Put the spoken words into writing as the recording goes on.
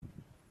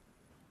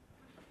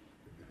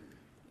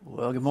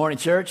Well, good morning,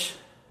 church.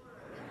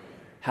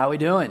 How we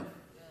doing?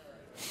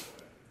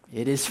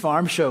 It is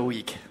Farm Show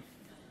week.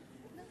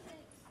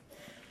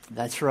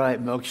 That's right,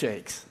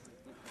 milkshakes.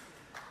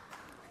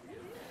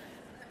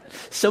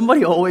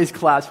 Somebody always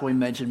claps when we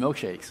mention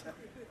milkshakes.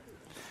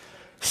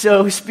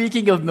 So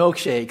speaking of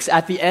milkshakes,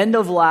 at the end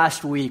of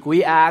last week,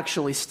 we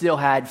actually still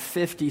had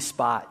 50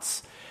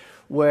 spots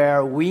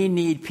where we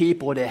need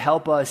people to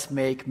help us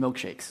make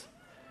milkshakes.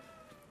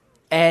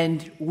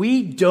 And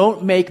we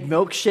don't make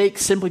milkshakes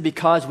simply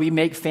because we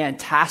make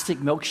fantastic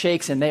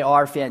milkshakes, and they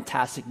are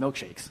fantastic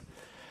milkshakes.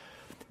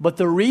 But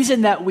the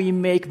reason that we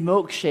make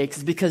milkshakes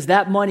is because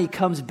that money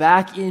comes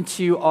back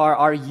into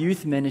our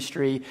youth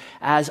ministry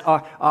as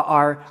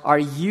our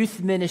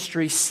youth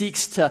ministry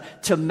seeks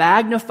to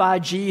magnify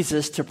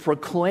Jesus, to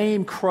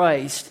proclaim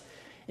Christ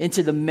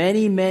into the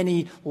many,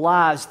 many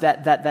lives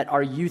that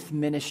our youth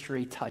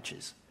ministry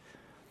touches.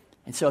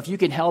 And so if you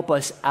can help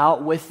us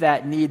out with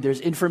that need, there's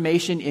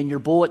information in your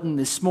bulletin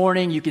this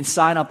morning. You can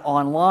sign up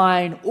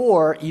online,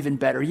 or even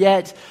better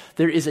yet,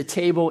 there is a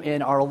table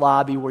in our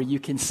lobby where you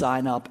can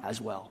sign up as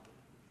well.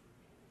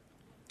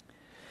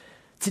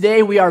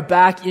 Today we are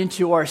back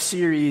into our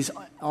series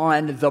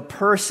on the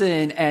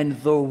person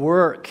and the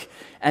work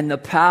and the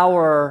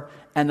power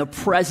and the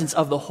presence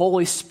of the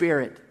Holy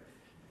Spirit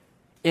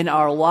in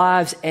our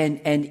lives and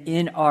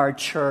in our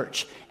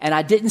church. And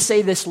I didn't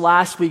say this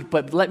last week,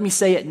 but let me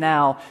say it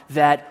now,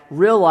 that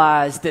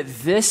realize that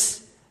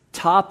this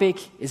topic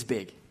is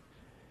big.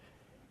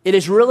 It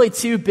is really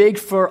too big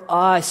for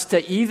us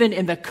to, even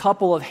in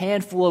the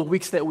handful of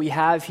weeks that we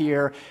have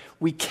here,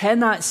 we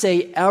cannot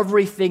say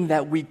everything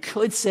that we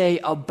could say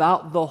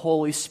about the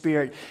Holy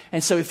Spirit.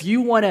 And so if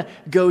you want to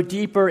go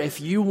deeper, if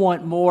you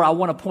want more, I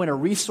want to point a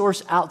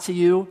resource out to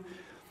you.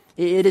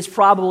 It is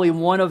probably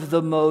one of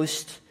the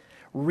most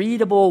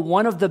readable,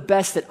 one of the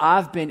best that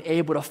I've been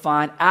able to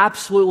find,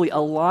 absolutely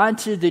aligned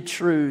to the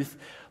truth,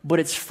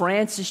 but it's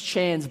Francis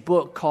Chan's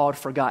book called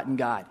Forgotten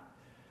God.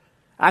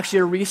 Actually,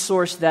 a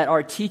resource that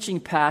our teaching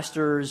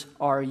pastors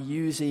are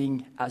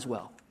using as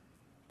well.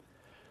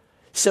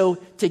 So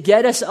to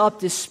get us up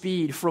to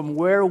speed from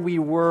where we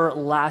were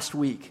last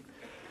week,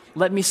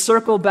 let me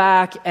circle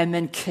back and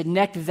then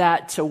connect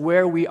that to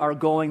where we are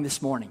going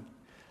this morning.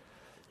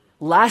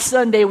 Last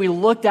Sunday, we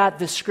looked at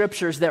the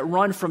scriptures that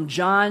run from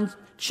John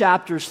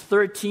chapters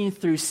 13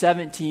 through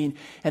 17,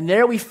 and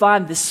there we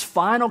find this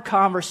final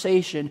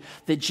conversation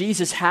that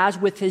Jesus has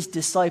with his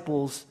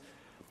disciples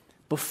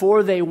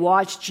before they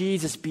watch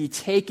Jesus be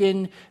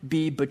taken,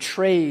 be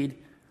betrayed.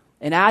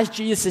 And as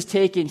Jesus is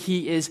taken,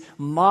 he is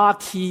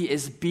mocked, he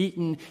is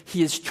beaten,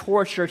 he is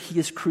tortured, he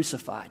is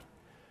crucified.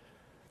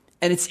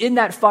 And it's in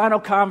that final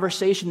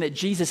conversation that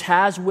Jesus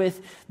has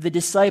with the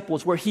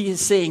disciples where he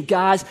is saying,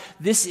 guys,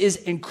 this is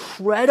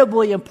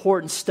incredibly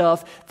important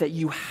stuff that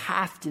you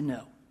have to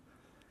know.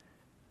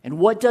 And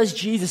what does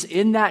Jesus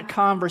in that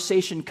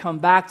conversation come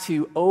back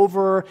to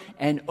over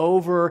and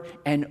over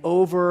and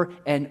over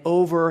and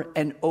over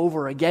and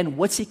over again?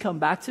 What's he come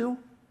back to?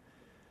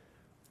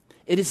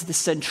 It is the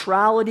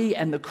centrality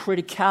and the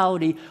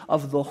criticality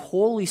of the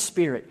Holy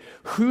Spirit,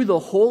 who the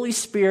Holy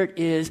Spirit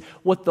is,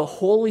 what the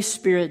Holy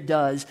Spirit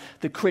does,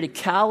 the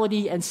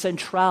criticality and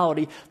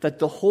centrality that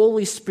the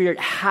Holy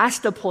Spirit has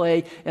to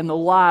play in the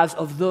lives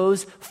of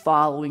those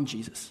following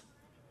Jesus.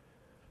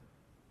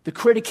 The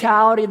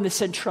criticality and the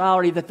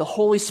centrality that the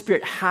Holy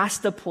Spirit has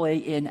to play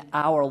in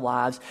our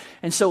lives.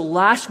 And so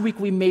last week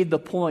we made the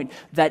point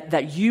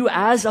that you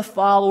as a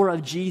follower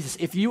of Jesus,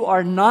 if you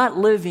are not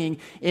living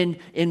in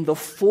the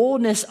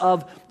fullness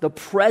of the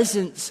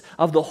presence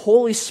of the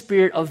Holy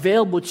Spirit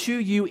available to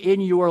you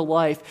in your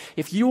life,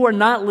 if you are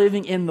not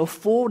living in the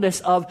fullness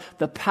of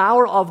the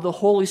power of the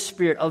Holy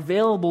Spirit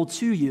available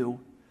to you,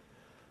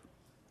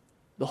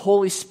 the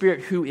Holy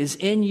Spirit who is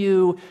in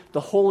you,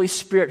 the Holy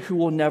Spirit who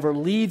will never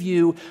leave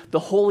you, the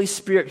Holy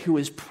Spirit who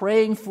is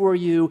praying for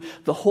you,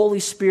 the Holy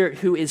Spirit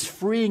who is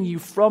freeing you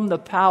from the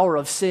power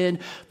of sin,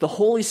 the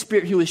Holy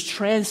Spirit who is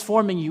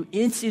transforming you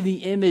into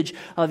the image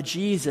of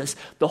Jesus,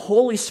 the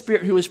Holy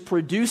Spirit who is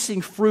producing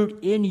fruit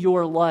in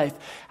your life.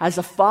 As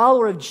a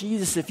follower of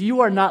Jesus, if you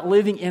are not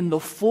living in the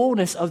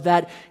fullness of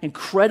that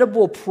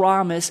incredible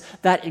promise,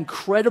 that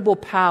incredible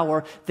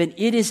power, then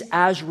it is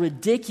as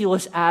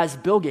ridiculous as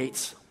Bill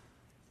Gates,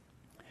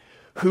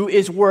 who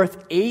is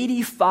worth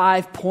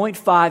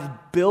 $85.5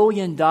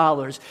 billion.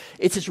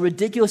 It's as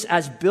ridiculous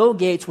as Bill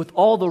Gates with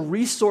all the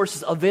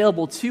resources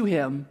available to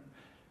him,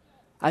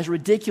 as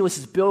ridiculous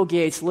as Bill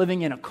Gates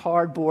living in a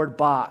cardboard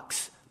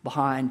box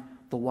behind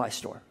the Y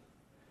store.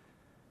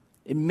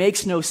 It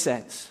makes no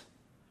sense.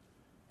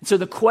 And so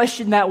the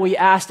question that we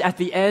asked at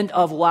the end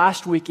of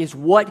last week is,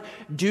 what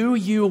do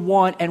you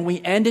want? And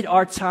we ended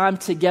our time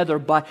together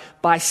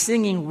by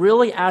singing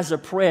really as a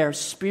prayer,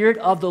 Spirit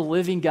of the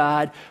living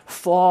God,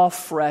 fall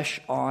fresh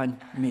on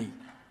me.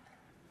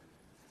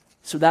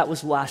 So that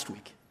was last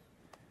week.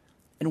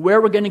 And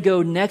where we're going to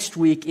go next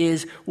week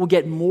is we'll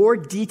get more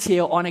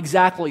detail on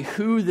exactly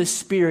who the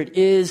Spirit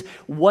is,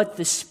 what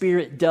the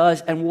Spirit does,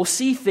 and we'll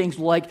see things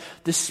like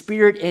the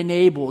Spirit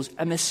enables,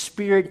 and the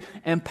Spirit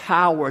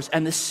empowers,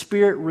 and the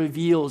Spirit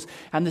reveals,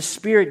 and the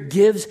Spirit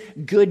gives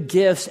good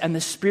gifts, and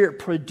the Spirit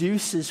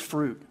produces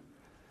fruit.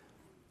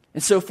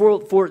 And so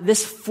for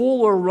this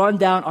fuller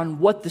rundown on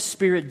what the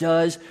Spirit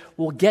does,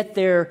 we'll get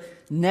there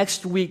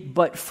next week.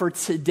 But for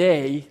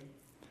today,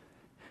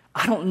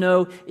 I don't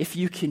know if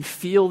you can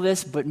feel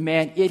this, but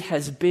man, it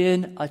has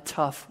been a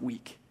tough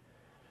week.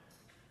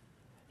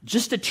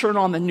 Just to turn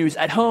on the news.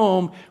 At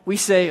home, we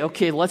say,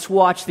 okay, let's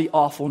watch the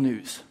awful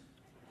news.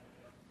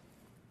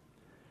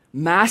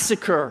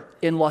 Massacre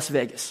in Las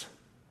Vegas.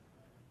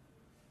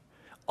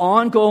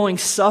 Ongoing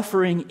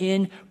suffering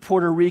in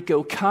Puerto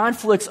Rico,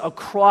 conflicts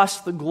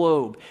across the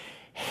globe,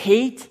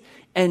 hate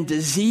and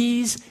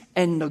disease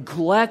and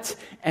neglect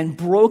and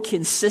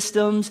broken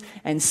systems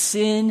and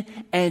sin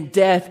and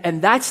death.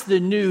 And that's the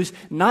news,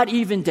 not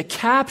even to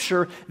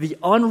capture the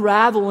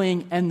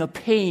unraveling and the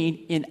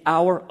pain in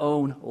our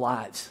own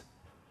lives.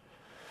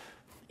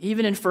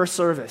 Even in first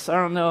service, I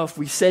don't know if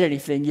we said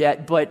anything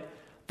yet, but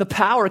the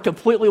power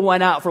completely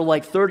went out for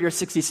like 30 or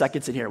 60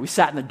 seconds in here. We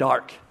sat in the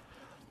dark.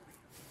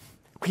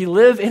 We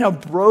live in a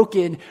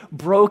broken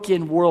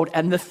world.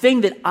 And the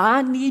thing that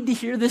I need to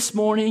hear this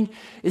morning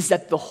is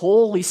that the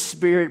Holy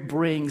Spirit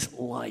brings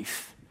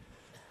life.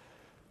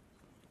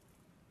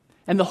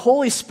 And the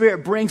Holy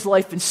Spirit brings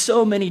life in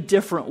so many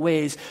different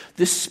ways.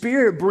 The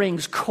Spirit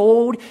brings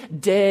cold,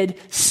 dead,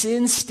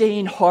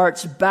 sin-stained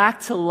hearts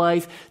back to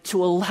life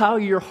to allow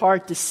your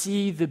heart to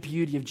see the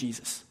beauty of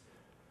Jesus.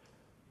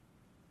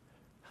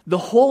 The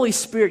Holy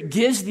Spirit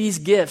gives these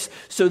gifts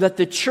so that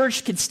the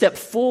church can step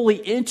fully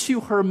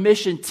into her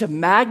mission to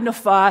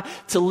magnify,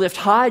 to lift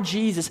high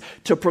Jesus,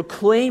 to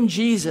proclaim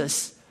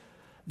Jesus,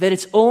 that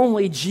it's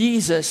only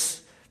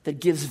Jesus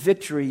that gives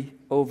victory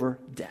over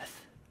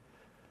death.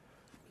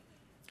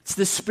 It's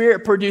the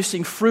Spirit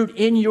producing fruit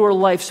in your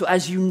life, so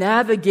as you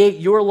navigate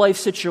your life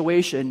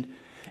situation,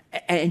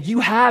 and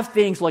you have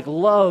things like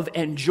love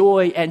and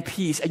joy and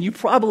peace, and you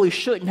probably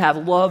shouldn't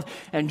have love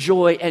and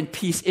joy and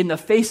peace in the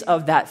face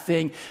of that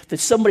thing, that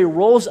somebody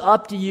rolls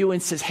up to you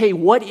and says, hey,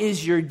 what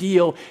is your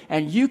deal?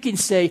 And you can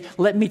say,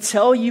 let me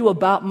tell you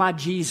about my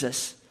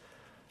Jesus,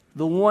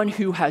 the one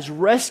who has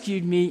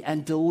rescued me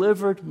and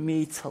delivered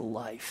me to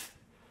life.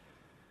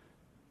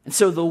 And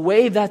so the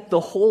way that the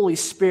Holy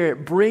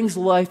Spirit brings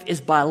life is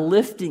by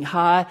lifting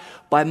high,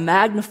 by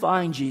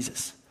magnifying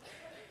Jesus,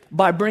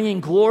 by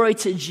bringing glory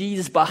to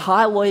Jesus, by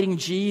highlighting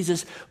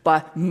Jesus,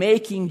 by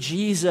making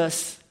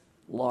Jesus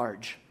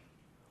large.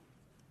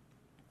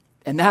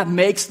 And that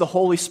makes the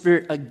Holy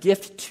Spirit a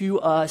gift to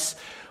us.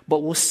 But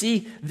we'll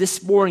see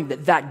this morning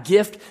that that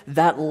gift,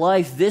 that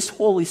life, this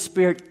Holy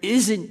Spirit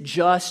isn't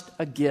just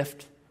a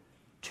gift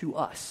to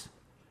us.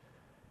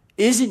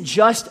 Isn't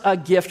just a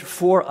gift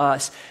for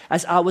us.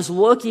 As I was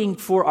looking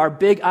for our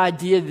big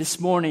idea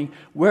this morning,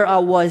 where I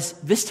was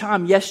this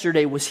time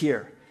yesterday was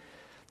here.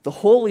 The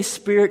Holy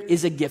Spirit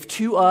is a gift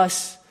to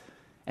us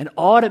and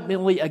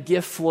ultimately a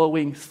gift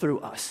flowing through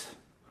us.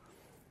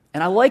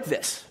 And I like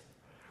this.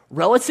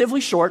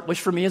 Relatively short,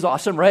 which for me is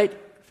awesome, right?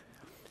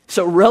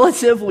 So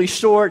relatively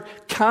short,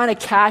 kind of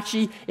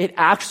catchy, it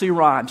actually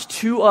rhymes.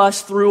 To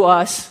us, through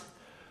us.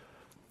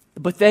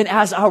 But then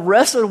as I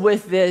wrestled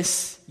with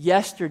this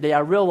yesterday, I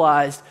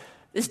realized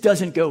this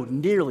doesn't go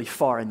nearly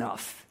far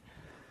enough.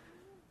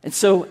 And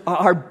so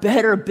our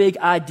better big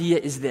idea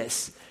is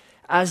this.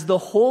 As the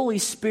Holy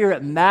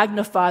Spirit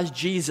magnifies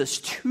Jesus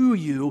to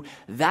you,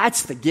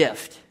 that's the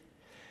gift.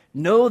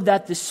 Know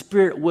that the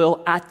Spirit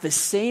will, at the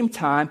same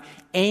time,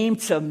 aim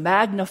to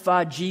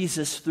magnify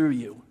Jesus through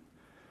you.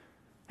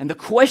 And the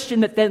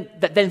question that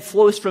then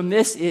flows from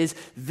this is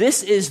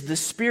the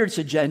Spirit's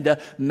agenda,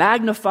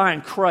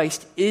 magnifying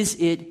Christ. Is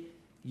it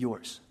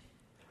yours?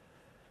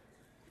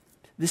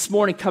 This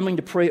morning, coming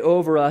to pray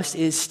over us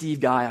is Steve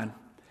Guyon.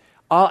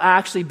 I'll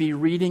actually be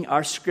reading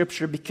our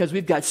scripture because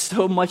we've got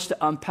so much to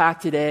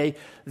unpack today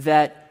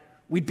that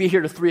we'd be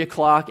here to 3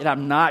 o'clock, and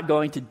I'm not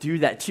going to do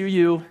that to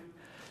you.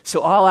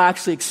 So I'll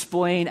actually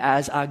explain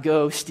as I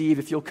go. Steve,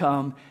 if you'll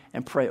come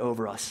and pray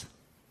over us.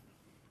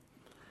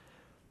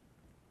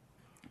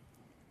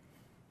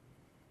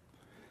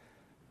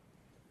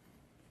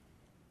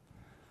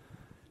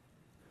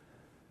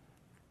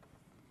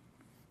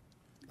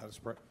 Let us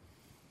pray.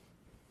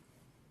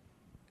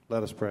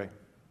 Let us pray.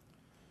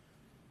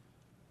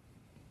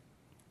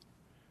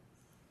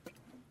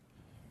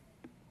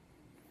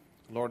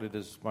 Lord, it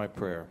is my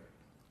prayer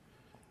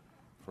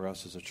for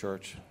us as a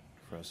church,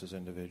 for us as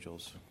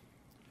individuals,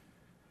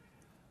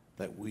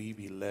 that we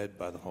be led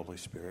by the Holy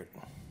Spirit.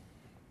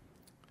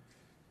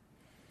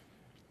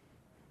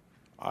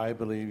 I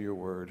believe your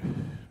word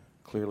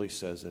clearly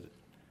says it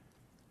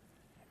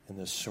in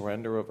the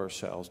surrender of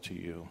ourselves to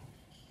you,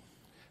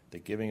 the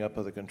giving up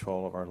of the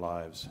control of our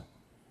lives,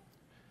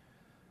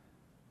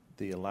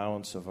 the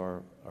allowance of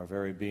our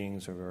very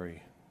beings, our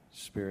very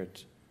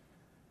spirit,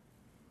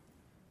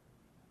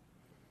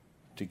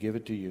 to give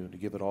it to you, to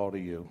give it all to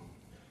you.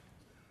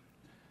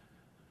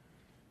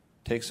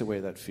 takes away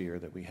that fear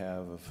that we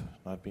have of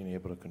not being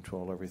able to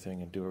control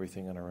everything and do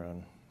everything on our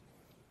own.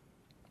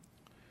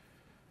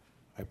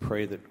 I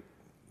pray that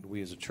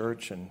we as a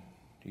church and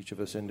each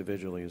of us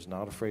individually is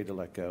not afraid to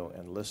let go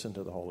and listen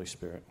to the Holy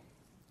Spirit.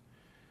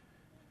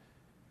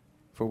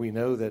 For we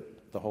know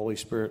that the Holy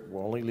Spirit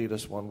will only lead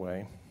us one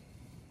way,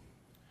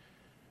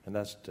 and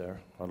that's our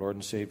Lord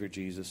and Savior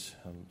Jesus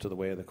to the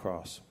way of the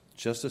cross,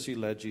 just as he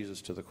led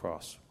Jesus to the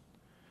cross.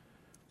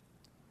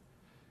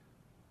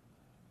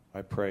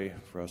 I pray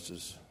for us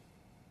as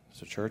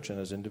a church and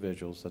as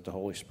individuals that the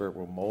Holy Spirit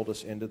will mold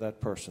us into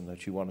that person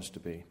that you want us to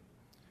be.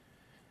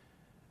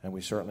 And we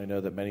certainly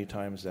know that many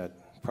times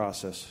that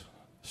process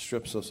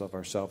strips us of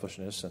our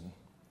selfishness,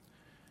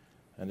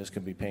 and this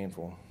can be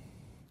painful.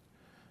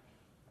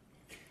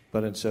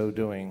 But in so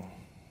doing,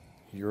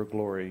 your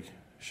glory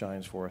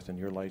shines forth and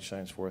your light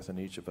shines forth in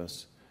each of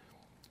us.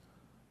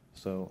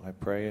 So I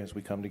pray as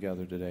we come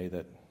together today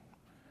that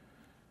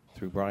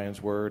through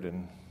Brian's word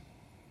and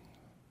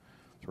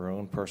through our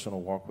own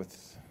personal walk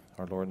with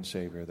our Lord and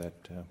Savior,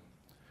 that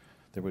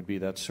there would be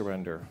that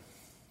surrender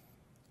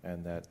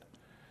and that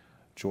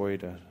joy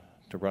to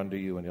run to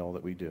you in all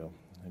that we do.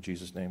 In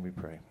Jesus' name we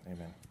pray.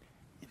 Amen.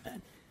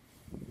 Amen.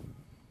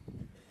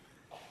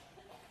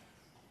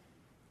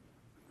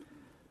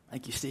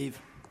 Thank you, Steve.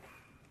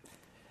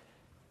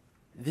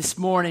 This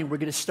morning we're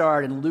going to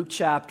start in Luke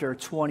chapter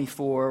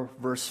 24,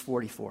 verse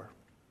 44.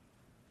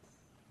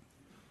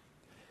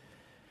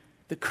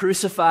 The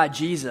crucified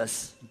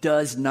Jesus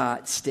does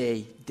not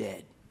stay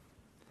dead.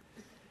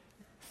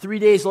 3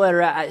 days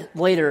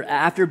later,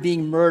 after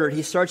being murdered,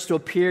 he starts to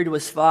appear to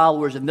his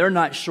followers, and they're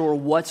not sure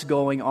what's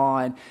going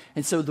on.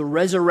 And so the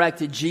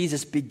resurrected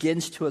Jesus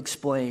begins to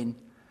explain.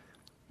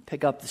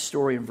 Pick up the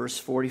story in verse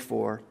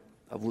 44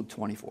 of Luke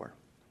 24.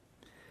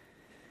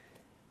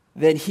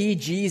 Then he,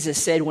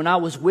 Jesus, said, "When I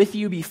was with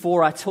you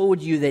before, I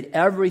told you that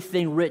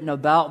everything written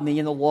about me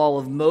in the law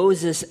of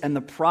Moses and the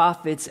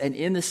prophets and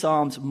in the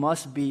Psalms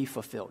must be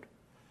fulfilled."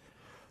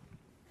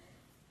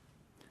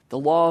 The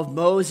law of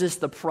Moses,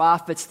 the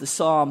prophets, the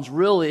Psalms,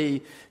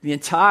 really the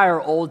entire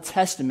Old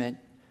Testament,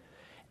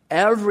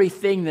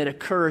 everything that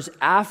occurs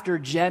after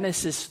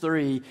Genesis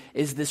 3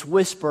 is this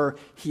whisper,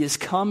 he is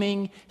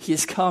coming,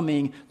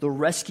 the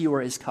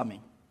rescuer is coming.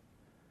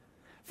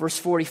 Verse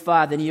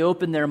 45, then he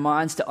opened their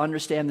minds to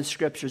understand the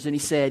scriptures, and he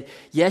said,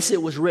 yes,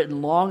 it was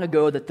written long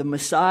ago that the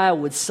Messiah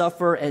would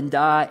suffer and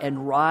die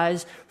and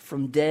rise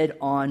from dead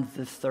on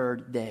the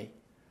third day.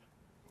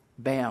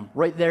 Bam.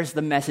 Right there's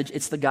the message.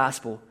 It's the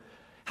gospel.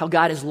 How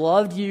God has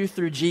loved you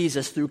through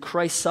Jesus, through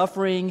Christ's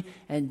suffering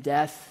and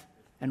death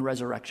and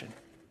resurrection.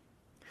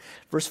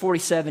 Verse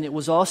 47, it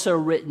was also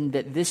written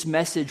that this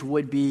message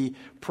would be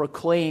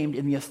proclaimed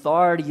in the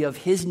authority of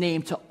his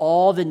name to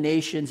all the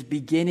nations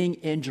beginning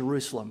in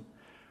Jerusalem.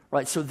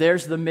 Right, so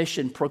there's the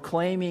mission,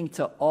 proclaiming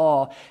to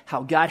all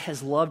how God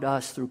has loved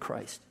us through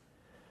Christ.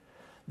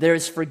 There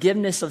is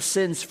forgiveness of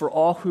sins for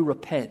all who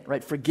repent,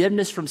 right?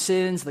 Forgiveness from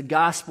sins, the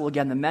gospel,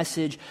 again, the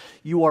message.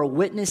 You are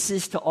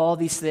witnesses to all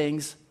these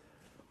things.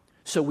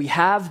 So we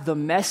have the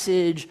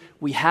message,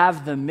 we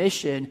have the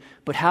mission,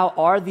 but how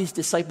are these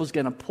disciples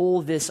going to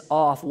pull this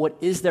off? What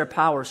is their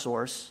power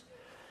source?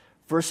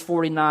 Verse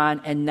 49,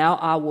 and now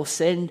I will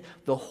send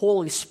the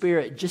Holy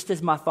Spirit just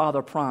as my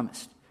Father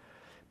promised.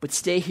 But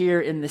stay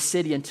here in the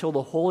city until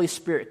the Holy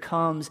Spirit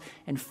comes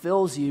and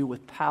fills you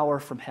with power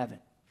from heaven.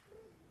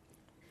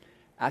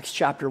 Acts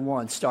chapter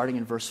 1, starting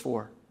in verse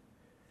 4.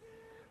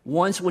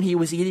 Once when he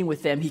was eating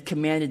with them, he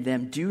commanded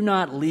them, do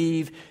not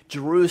leave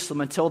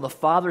Jerusalem until the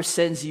Father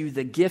sends you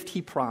the gift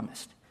he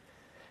promised.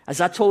 As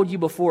I told you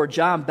before,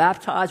 John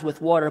baptized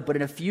with water, but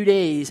in a few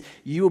days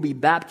you will be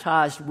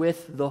baptized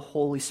with the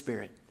Holy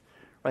Spirit.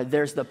 Right?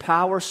 There's the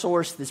power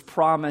source, this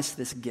promise,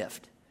 this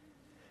gift.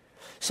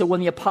 So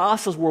when the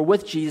apostles were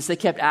with Jesus, they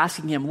kept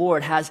asking him,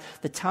 Lord, has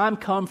the time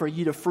come for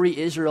you to free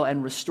Israel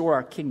and restore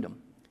our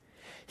kingdom?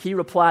 He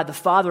replied, the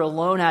Father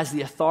alone has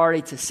the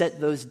authority to set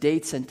those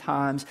dates and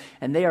times,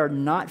 and they are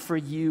not for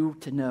you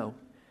to know.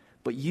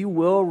 But you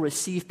will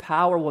receive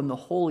power when the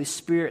Holy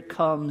Spirit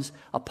comes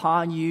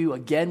upon you,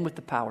 again with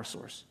the power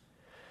source.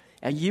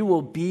 And you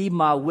will be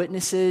my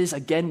witnesses,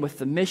 again with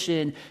the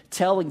mission,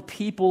 telling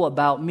people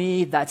about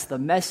me. That's the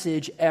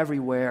message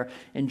everywhere.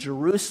 In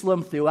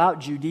Jerusalem, throughout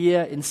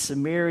Judea, in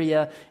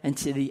Samaria, and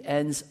to the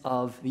ends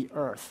of the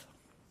earth.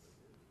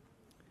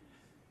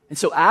 And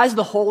so as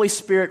the Holy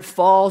Spirit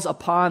falls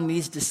upon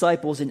these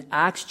disciples in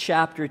Acts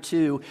chapter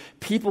 2,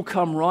 people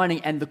come running,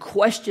 and the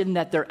question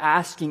that they're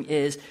asking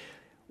is,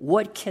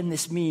 what can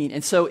this mean?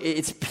 And so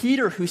it's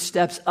Peter who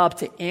steps up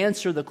to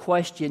answer the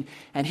question,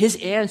 and his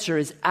answer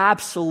is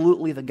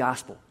absolutely the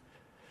gospel.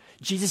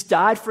 Jesus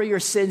died for your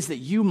sins that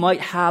you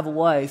might have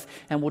life,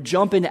 and we'll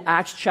jump into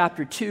Acts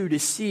chapter 2 to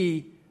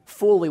see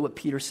fully what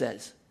Peter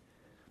says.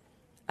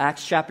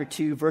 Acts chapter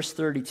 2, verse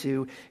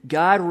 32,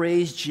 God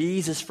raised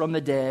Jesus from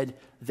the dead.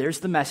 There's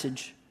the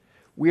message.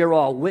 We are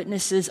all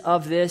witnesses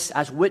of this.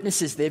 As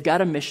witnesses, they've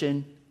got a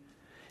mission.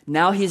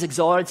 Now he's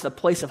exalted to the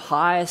place of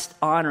highest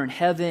honor in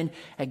heaven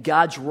at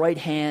God's right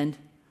hand.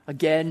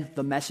 Again,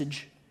 the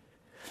message.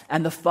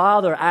 And the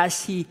Father,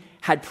 as he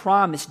had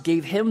promised,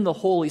 gave him the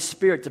Holy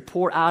Spirit to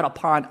pour out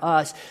upon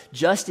us,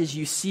 just as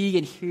you see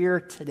and hear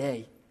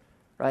today.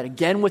 Right?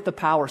 Again, with the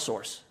power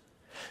source.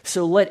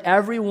 So let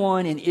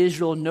everyone in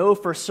Israel know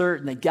for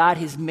certain that God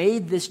has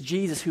made this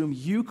Jesus, whom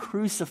you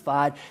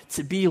crucified,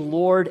 to be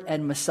Lord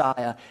and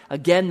Messiah.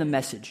 Again, the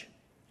message.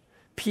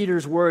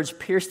 Peter's words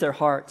pierced their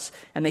hearts,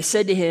 and they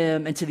said to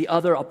him and to the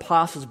other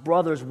apostles,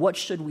 "Brothers, what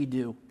should we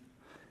do?"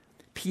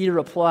 Peter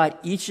replied,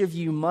 "Each of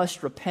you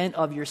must repent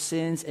of your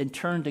sins and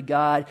turn to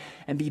God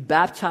and be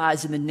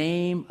baptized in the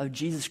name of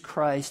Jesus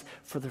Christ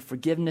for the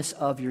forgiveness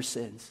of your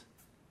sins."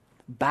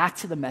 Back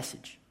to the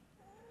message.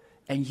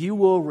 And you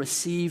will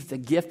receive the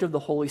gift of the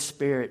Holy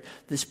Spirit.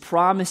 This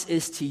promise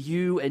is to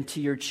you and to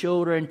your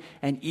children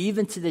and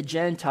even to the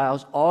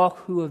Gentiles, all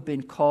who have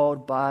been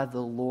called by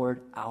the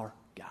Lord our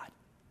God.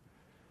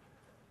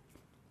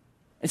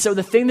 And so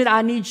the thing that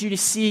I need you to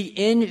see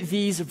in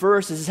these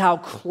verses is how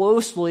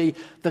closely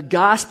the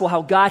gospel,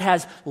 how God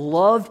has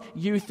loved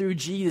you through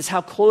Jesus,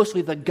 how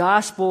closely the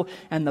gospel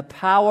and the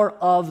power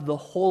of the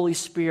Holy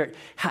Spirit,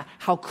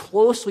 how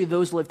closely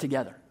those live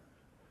together.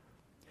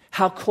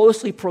 How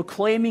closely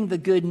proclaiming the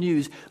good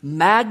news,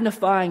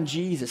 magnifying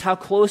Jesus, how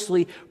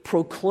closely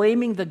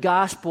proclaiming the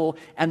gospel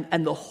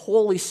and the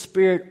Holy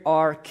Spirit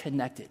are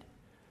connected.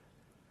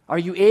 Are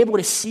you able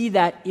to see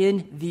that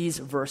in these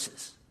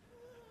verses?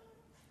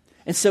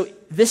 And so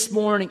this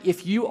morning,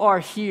 if you are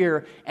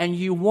here and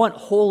you want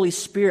Holy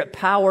Spirit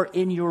power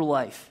in your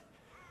life,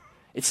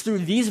 it's through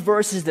these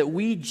verses that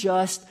we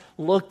just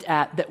looked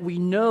at that we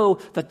know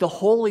that the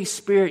Holy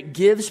Spirit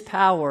gives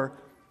power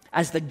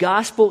as the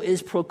gospel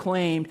is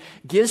proclaimed,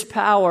 gives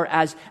power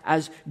as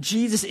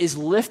Jesus is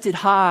lifted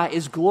high,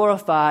 is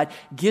glorified,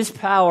 gives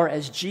power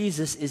as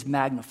Jesus is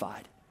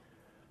magnified.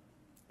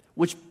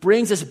 Which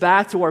brings us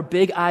back to our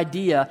big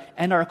idea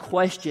and our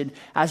question.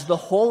 As the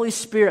Holy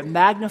Spirit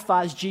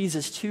magnifies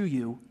Jesus to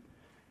you,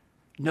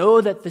 know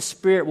that the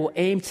Spirit will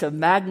aim to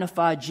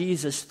magnify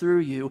Jesus through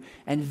you.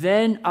 And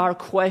then our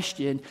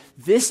question,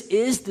 this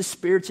is the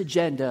Spirit's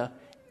agenda,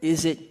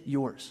 is it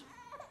yours?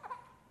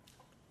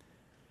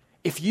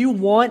 If you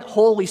want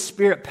Holy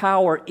Spirit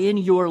power in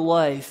your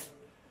life,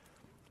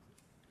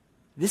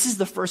 this is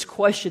the first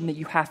question that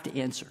you have to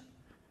answer.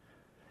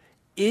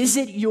 Is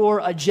it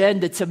your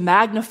agenda to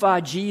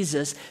magnify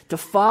Jesus, to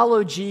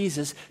follow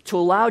Jesus, to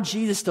allow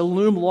Jesus to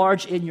loom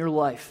large in your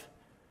life?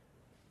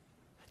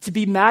 To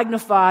be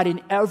magnified in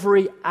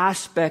every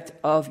aspect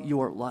of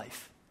your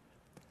life?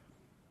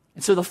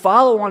 And so the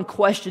follow-on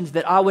questions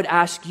that I would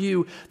ask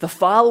you, the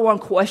follow-on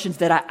questions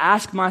that I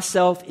ask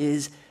myself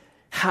is,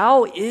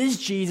 how is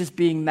Jesus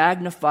being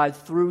magnified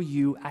through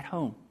you at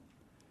home?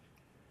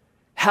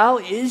 How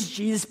is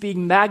Jesus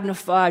being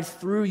magnified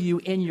through you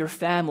in your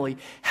family?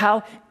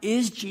 How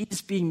is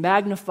Jesus being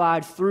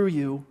magnified through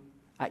you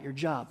at your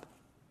job?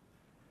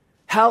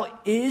 How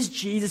is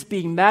Jesus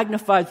being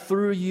magnified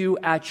through you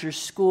at your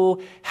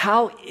school?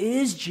 How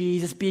is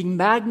Jesus being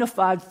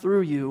magnified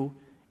through you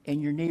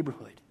in your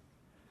neighborhood?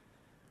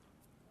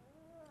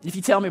 If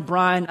you tell me,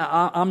 Brian,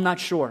 I'm not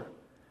sure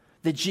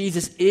that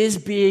Jesus is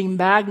being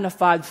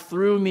magnified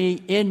through me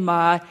in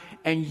my,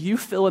 and you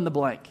fill in the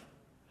blank.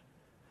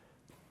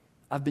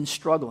 I've been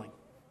struggling.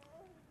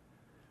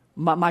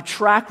 My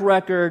track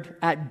record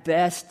at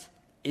best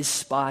is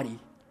spotty.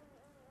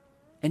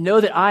 And know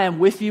that I am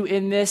with you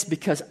in this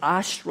because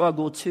I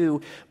struggle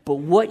too. But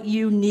what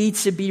you need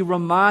to be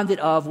reminded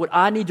of, what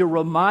I need to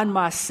remind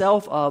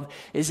myself of,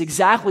 is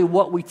exactly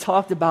what we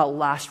talked about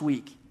last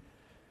week.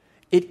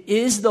 It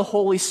is the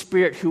Holy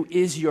Spirit who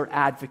is your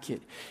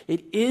advocate.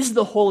 It is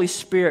the Holy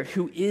Spirit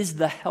who is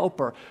the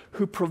helper,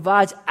 who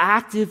provides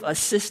active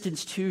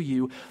assistance to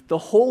you. The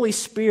Holy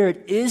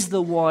Spirit is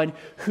the one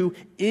who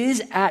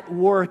is at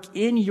work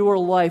in your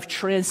life,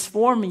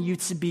 transforming you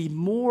to be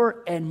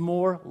more and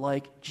more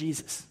like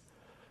Jesus.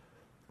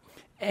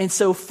 And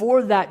so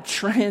for that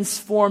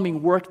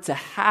transforming work to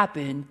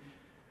happen,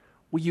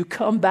 will you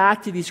come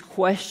back to these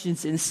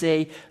questions and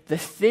say, the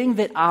thing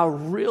that I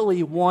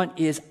really want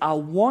is I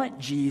want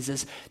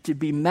Jesus to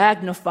be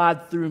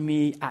magnified through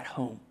me at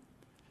home.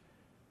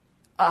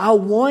 I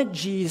want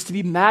Jesus to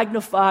be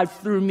magnified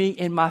through me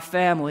in my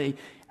family,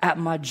 at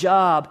my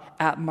job,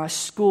 at my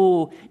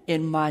school,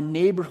 in my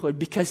neighborhood.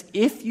 Because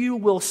if you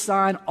will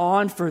sign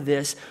on for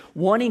this,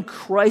 wanting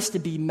Christ to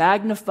be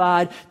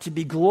magnified, to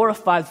be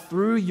glorified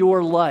through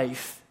your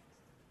life,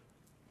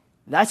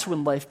 that's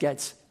when life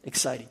gets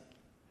exciting.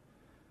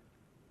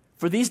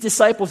 For these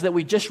disciples that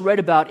we just read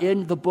about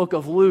in the book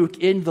of Luke,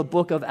 in the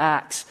book of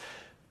Acts,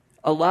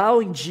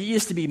 allowing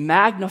Jesus to be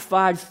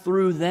magnified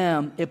through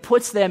them, it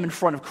puts them in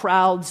front of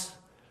crowds.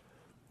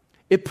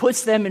 It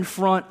puts them in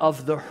front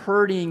of the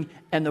hurting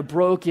and the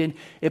broken.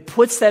 It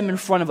puts them in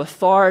front of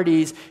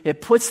authorities.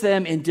 It puts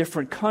them in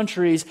different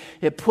countries.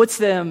 It puts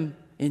them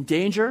in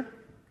danger.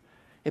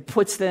 It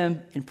puts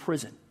them in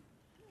prison.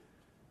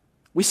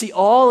 We see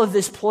all of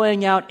this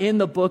playing out in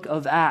the book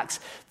of Acts.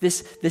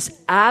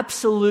 This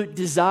absolute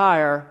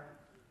desire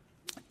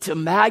to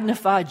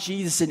magnify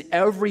Jesus in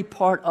every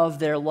part of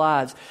their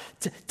lives,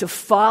 to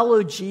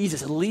follow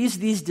Jesus. It leaves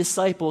these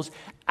disciples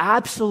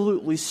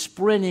absolutely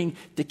sprinting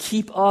to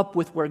keep up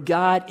with where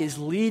God is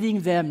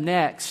leading them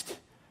next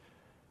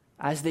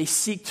as they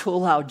seek to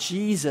allow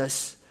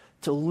Jesus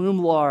to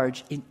loom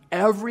large in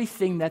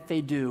everything that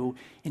they do,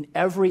 in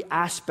every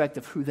aspect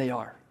of who they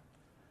are.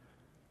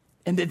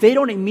 And that they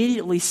don't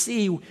immediately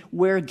see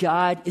where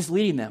God is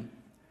leading them.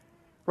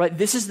 Right?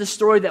 This is the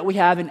story that we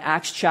have in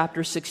Acts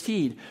chapter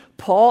 16.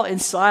 Paul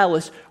and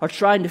Silas are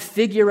trying to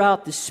figure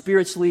out the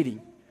Spirit's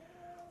leading,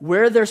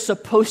 where they're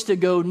supposed to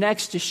go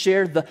next to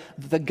share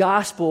the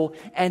gospel,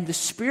 and the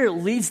Spirit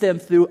leads them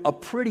through a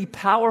pretty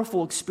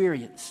powerful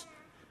experience.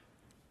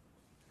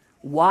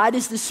 Why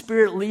does the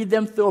Spirit lead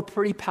them through a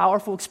pretty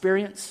powerful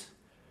experience?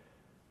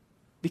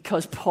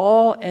 Because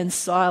Paul and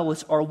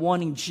Silas are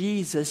wanting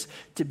Jesus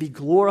to be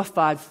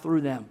glorified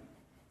through them.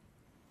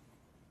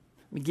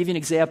 Let me give you an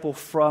example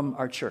from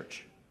our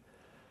church.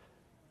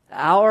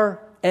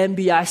 Our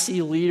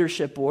MBIC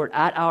leadership board,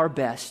 at our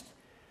best,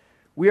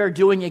 we are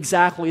doing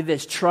exactly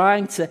this,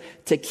 trying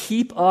to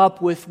keep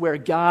up with where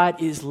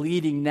God is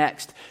leading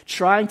next,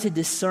 trying to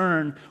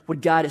discern what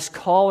God is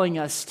calling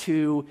us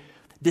to,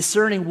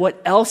 discerning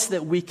what else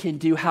that we can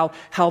do,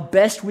 how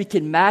best we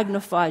can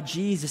magnify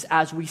Jesus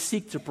as we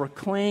seek to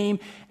proclaim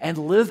and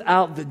live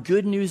out the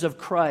good news of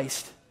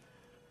Christ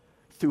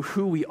through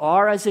who we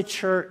are as a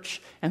church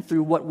and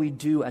through what we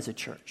do as a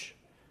church.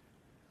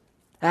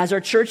 As our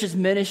church's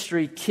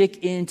ministry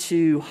kick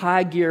into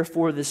high gear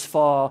for this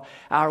fall,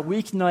 our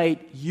weeknight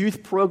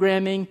youth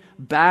programming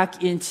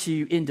back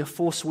into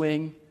full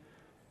swing.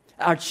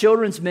 Our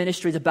children's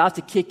ministry is about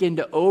to kick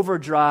into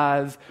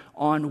overdrive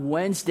on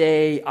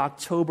Wednesday,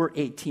 October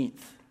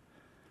 18th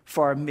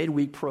for our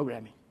midweek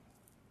programming.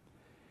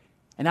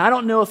 And I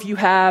don't know if you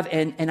have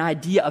an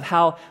idea of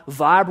how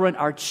vibrant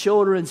our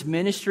children's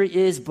ministry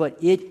is, but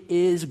it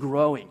is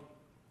growing.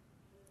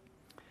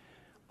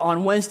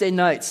 On Wednesday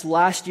nights,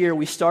 last year,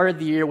 we started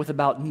the year with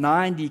about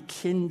 90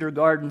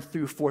 kindergarten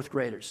through fourth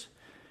graders.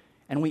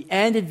 And we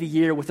ended the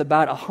year with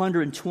about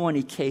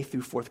 120 K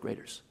through fourth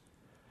graders.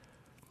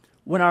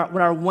 When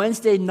our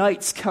Wednesday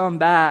nights come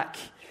back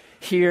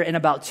here in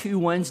about 2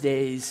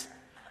 Wednesdays,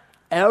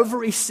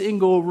 every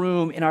single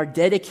room in our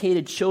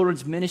dedicated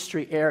children's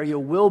ministry area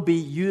will be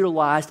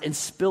utilized and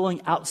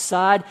spilling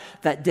outside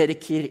that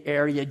dedicated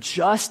area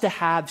just to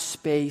have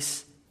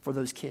space for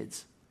those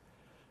kids.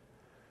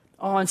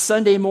 On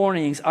Sunday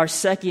mornings, our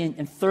second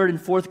and third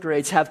and fourth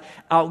grades have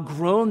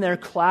outgrown their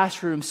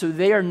classrooms, so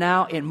they are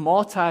now in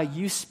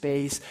multi-use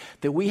space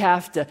that we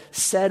have to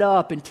set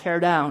up and tear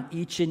down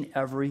each and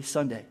every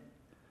Sunday.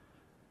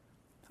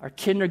 Our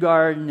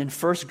kindergarten and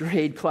first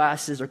grade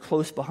classes are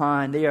close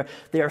behind.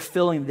 They are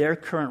filling their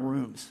current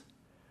rooms.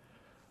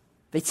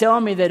 They tell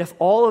me that if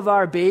all of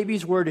our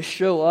babies were to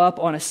show up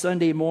on a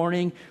Sunday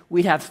morning,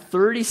 we'd have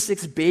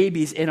 36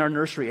 babies in our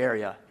nursery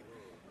area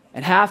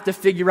and have to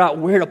figure out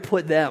where to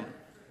put them.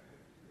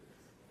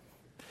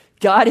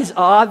 God is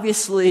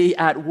obviously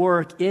at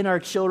work in our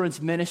children's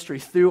ministry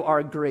through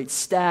our great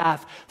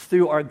staff,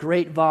 through our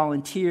great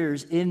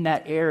volunteers in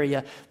that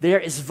area. There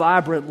is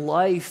vibrant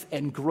life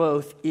and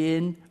growth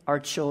in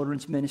our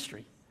children's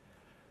ministry.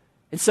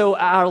 And so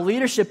our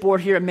leadership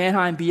board here at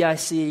Manheim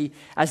BIC,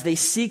 as they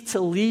seek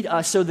to lead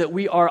us so that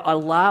we are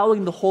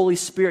allowing the Holy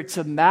Spirit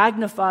to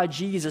magnify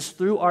Jesus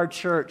through our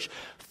church,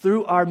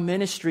 through our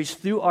ministries,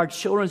 through our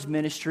children's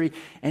ministry,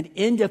 and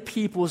into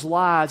people's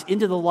lives,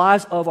 into the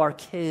lives of our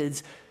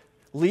kids,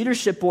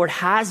 Leadership Board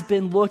has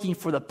been looking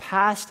for the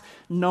past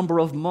number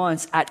of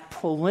months at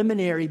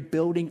preliminary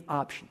building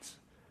options.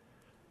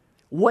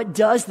 What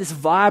does this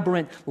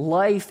vibrant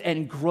life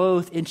and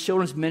growth in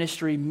children's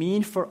ministry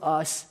mean for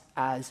us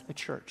as a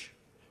church?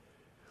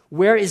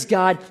 Where is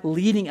God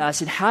leading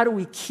us, and how do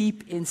we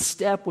keep in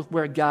step with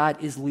where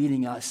God is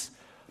leading us,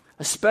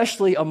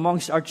 especially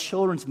amongst our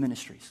children's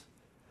ministries?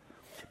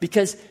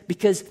 Because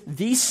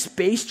these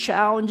space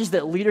challenges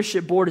that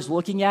Leadership Board is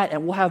looking at,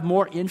 and we'll have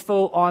more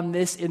info on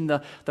this in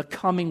the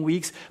coming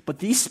weeks, but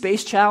these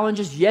space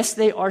challenges, yes,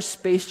 they are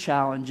space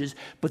challenges,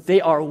 but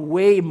they are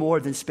way more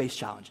than space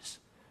challenges.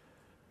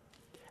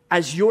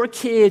 As your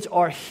kids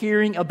are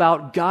hearing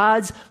about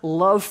God's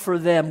love for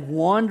them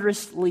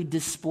wondrously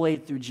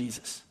displayed through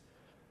Jesus,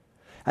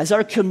 as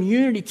our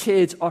community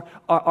kids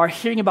are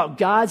hearing about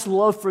God's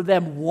love for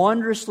them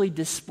wondrously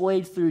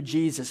displayed through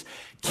Jesus,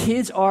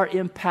 kids are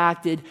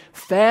impacted,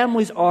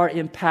 families are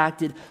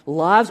impacted,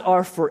 lives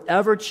are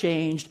forever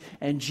changed,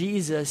 and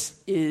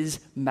Jesus is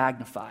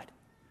magnified.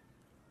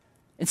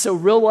 And so,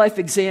 real life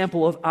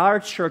example of our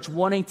church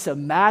wanting to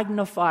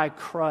magnify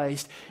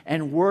Christ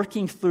and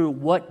working through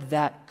what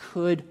that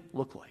could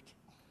look like.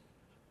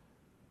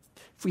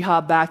 If we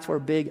hop back to our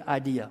big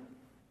idea,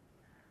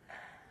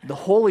 the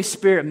Holy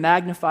Spirit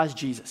magnifies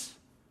Jesus.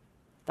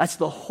 That's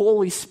the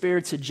Holy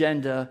Spirit's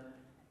agenda.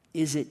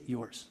 Is it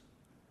yours?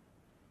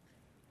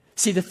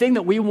 See, the thing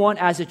that we want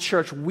as a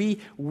church, we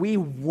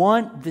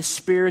want the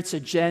Spirit's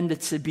agenda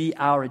to be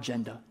our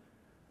agenda.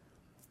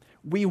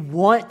 We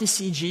want to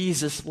see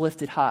Jesus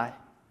lifted high.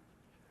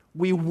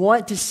 We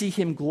want to see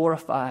him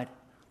glorified.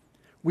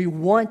 We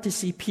want to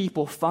see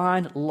people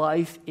find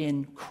life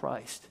in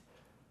Christ.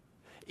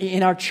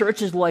 In our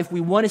church's life,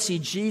 we want to see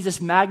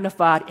Jesus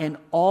magnified in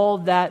all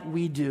that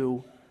we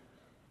do.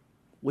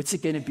 What's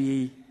it going to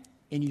be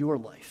in your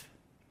life?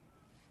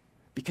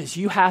 Because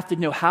you have to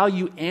know how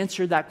you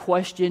answer that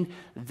question.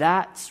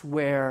 That's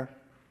where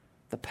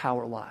the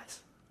power lies.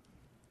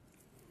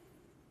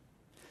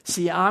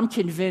 See, I'm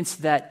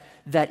convinced that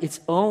it's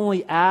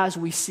only as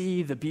we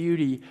see the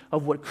beauty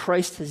of what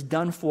Christ has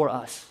done for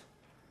us,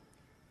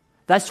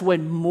 that's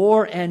when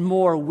more and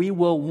more we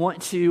will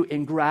want to,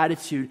 in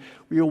gratitude,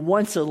 we will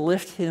want to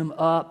lift him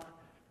up.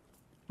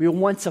 We will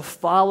want to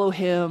follow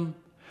him.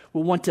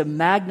 We want to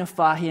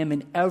magnify him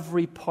in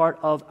every part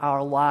of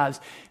our lives.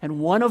 And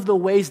one of the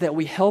ways that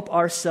we help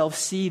ourselves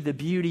see the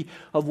beauty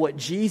of what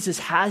Jesus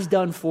has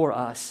done for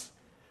us,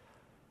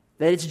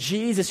 that it's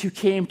Jesus who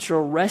came to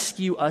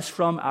rescue us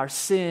from our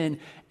sin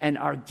and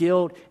our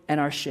guilt and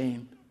our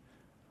shame.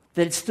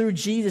 That it's through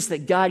Jesus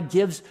that God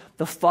gives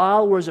the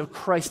followers of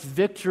Christ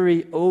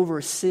victory over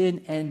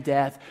sin and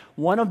death.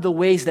 One of the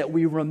ways that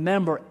we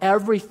remember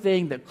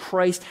everything that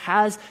Christ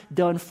has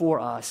done for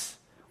us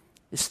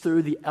is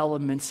through the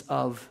elements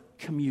of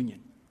communion.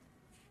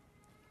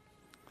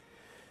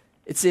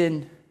 It's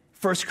in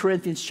 1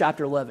 Corinthians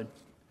chapter 11,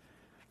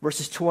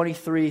 verses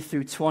 23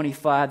 through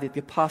 25, that the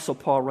Apostle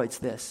Paul writes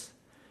this.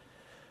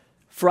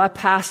 For I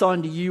pass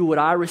on to you what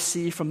I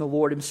received from the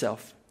Lord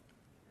himself.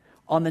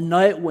 On the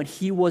night when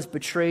he was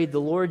betrayed,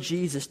 the Lord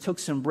Jesus took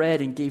some bread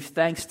and gave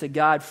thanks to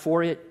God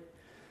for it.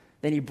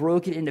 Then he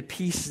broke it into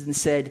pieces and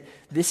said,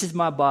 "This is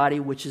my body,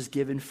 which is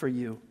given for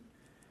you.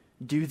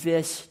 Do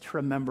this to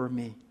remember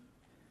me."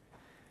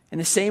 In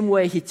the same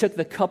way, he took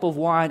the cup of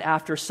wine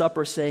after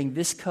supper, saying,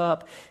 "This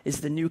cup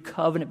is the new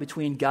covenant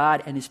between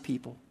God and his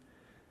people,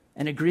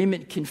 an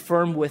agreement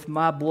confirmed with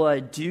my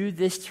blood. Do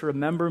this to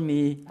remember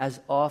me as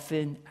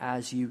often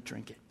as you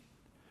drink it."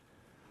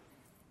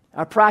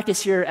 Our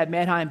practice here at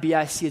Manheim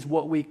BIC is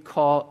what we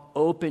call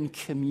open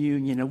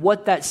communion. And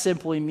what that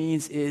simply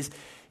means is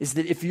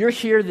that if you're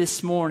here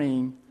this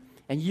morning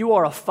and you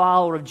are a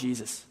follower of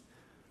Jesus,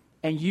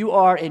 and you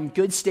are in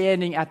good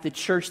standing at the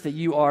church that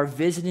you are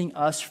visiting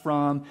us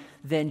from,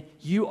 then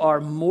you are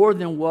more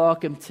than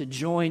welcome to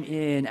join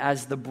in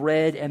as the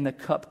bread and the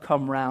cup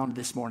come round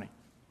this morning.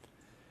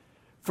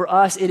 For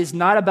us, it is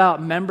not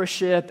about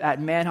membership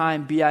at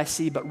Manheim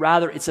BIC, but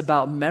rather it's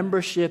about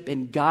membership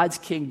in God's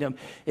kingdom.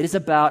 It is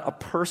about a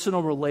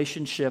personal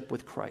relationship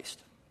with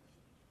Christ.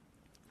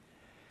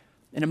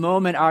 In a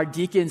moment, our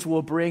deacons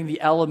will bring the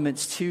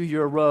elements to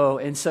your row.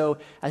 And so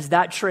as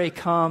that tray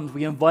comes,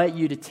 we invite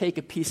you to take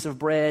a piece of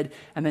bread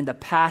and then to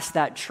pass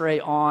that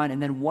tray on.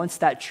 And then once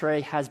that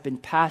tray has been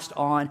passed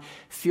on,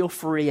 feel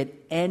free at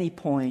any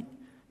point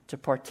to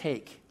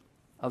partake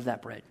of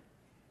that bread.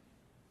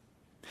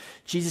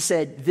 Jesus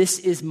said, "This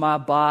is my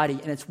body,"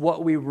 and it's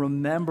what we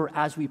remember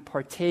as we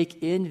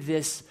partake in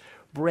this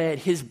bread,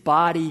 his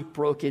body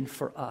broken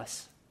for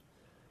us.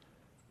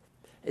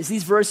 As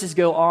these verses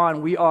go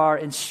on, we are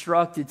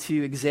instructed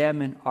to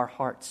examine our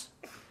hearts,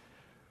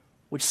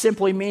 which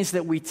simply means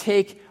that we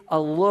take a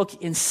look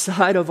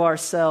inside of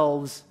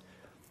ourselves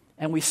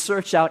and we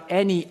search out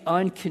any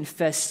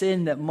unconfessed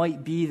sin that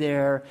might be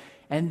there,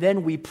 and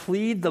then we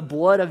plead the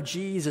blood of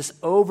Jesus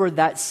over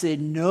that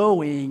sin,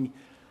 knowing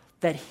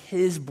that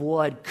his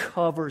blood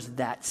covers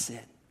that sin.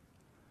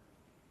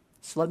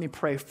 So let me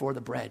pray for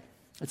the bread.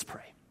 Let's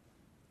pray.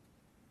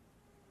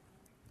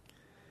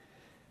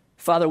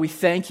 Father, we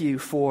thank you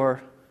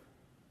for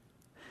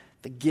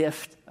the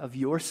gift of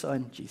your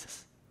Son,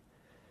 Jesus.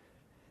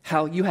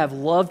 How you have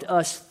loved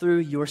us through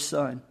your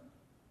Son.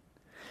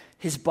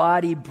 His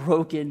body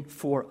broken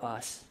for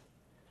us.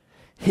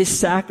 His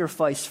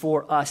sacrifice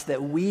for us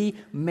that we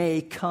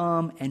may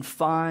come and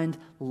find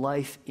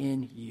life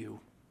in you.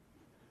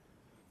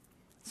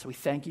 So we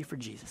thank you for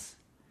Jesus.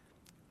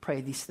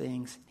 Pray these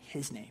things in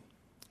his name.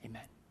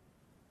 Amen.